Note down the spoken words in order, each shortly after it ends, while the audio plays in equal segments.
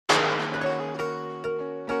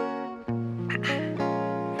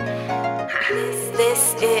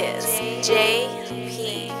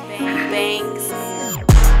JP Bangs.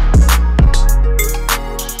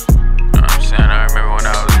 I remember when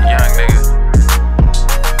I was a young nigga.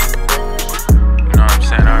 You know what I'm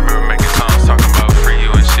saying? I remember making songs talking about free you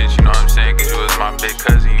and shit, you know what I'm saying? Cause you was my big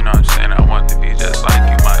cousin, you know what I'm saying? I want to be just like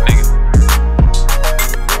you, my nigga.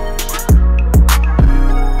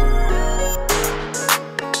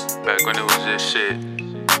 Back when it was just shit,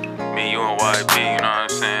 me, you, and YB, you know what I'm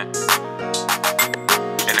saying?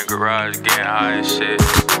 In the garage getting high and shit.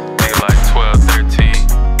 Nigga like 12, 13.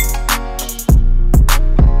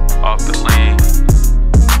 Off the lean.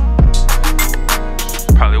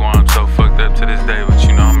 Probably why I'm so fucked up to this day, but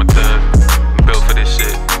you know I'm a thug. I'm built for this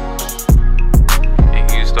shit. And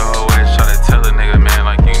you used to always try to tell a nigga, man,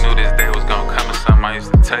 like you knew this day was gonna come or something. I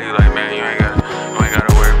used to tell you, like, man, you ain't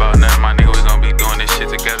gotta worry about nothing, my nigga. We gonna be doing this shit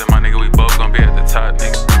together, my nigga. We both gonna be at the top,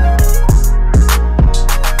 nigga.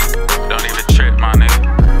 Don't even trip, my nigga.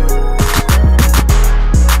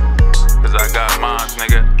 Cause I got moms,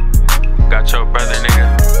 nigga. Got your brother, nigga.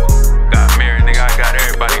 Got Mary, nigga. I got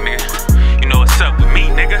everybody, nigga. You know what's up with me,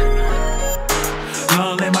 nigga.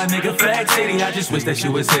 Long live my nigga Flag City. I just wish that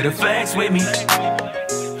you was here to flex with me.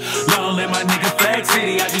 Long live my nigga Flag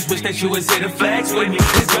City. I just wish that you was here to flex with me.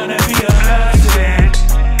 It's gonna be a bloodshed.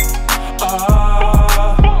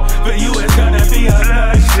 Oh, for you it's gonna be a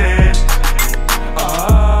bloodshed.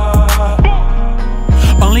 Oh,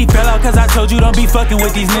 only fell out cause I told you don't be fucking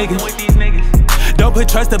with these niggas. Don't put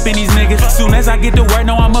trust up in these niggas. Soon as I get to work,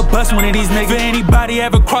 know I'ma bust one of these niggas. If anybody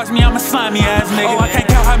ever cross me, I'm a slimy ass nigga. Oh, I can't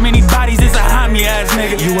count how many bodies it's a hot me ass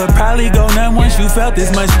nigga. You would probably go numb once you felt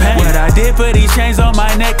this much pain. What I did for these chains on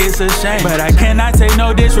my neck, it's a shame. But I cannot take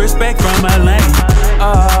no disrespect from a lane.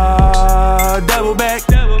 Double back.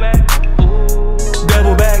 Double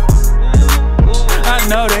back. I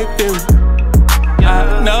know they feel it.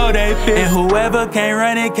 I know they feel it. And whoever can't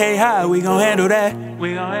run it, can't hide. We gon' handle that.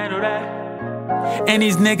 We gon' handle that. And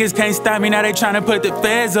these niggas can't stop me, now they tryna put the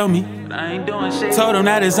feds on me. But I ain't doing shit. Told them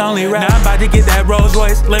that it's only right. Now I'm about to get that Rolls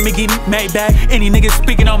Royce, let me get it made back. Any niggas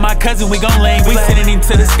speaking on my cousin, we gon' lay we sending him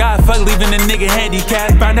to the sky, fuck leaving the nigga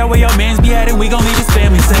handicapped. Find out where your mans be at and we gon' leave his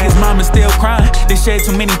family sad. His mama still crying, they shed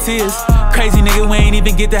too many tears. Crazy nigga, we ain't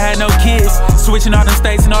even get to have no kids. Switching all them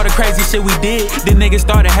states and all the crazy shit we did. Then niggas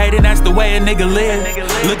started hating, that's the way a nigga live.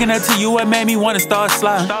 Looking up to you, it made me wanna start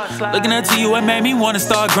sliding. Looking up to you, it made me wanna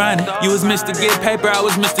start grinding. You was Mr. Get Paper, I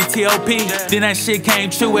was Mr. T.O.P. Then that shit came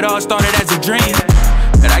true, it all started as a dream.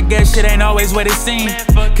 But I guess shit ain't always what it seemed.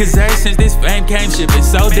 Cause ever since this fame came, shit been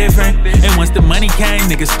so different. And once the money came,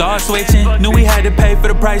 niggas start switching. Knew we had to pay for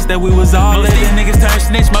the price that we was all in. Most these niggas turn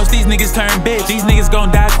snitch, most these niggas turn bitch. These niggas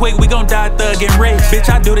gon' die quick, we gon' die thug and rich. Bitch,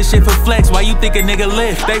 I do this shit for flex, why you think a nigga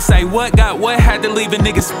live? They say what got what, had to leave a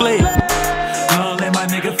nigga split. Long live my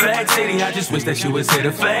nigga Flag City, I just wish that you was here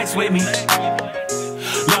to flex with me.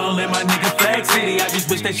 Long live my nigga Flag City, I just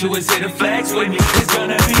wish that you was here to flex with me. It's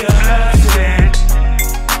gonna be a bloodshed.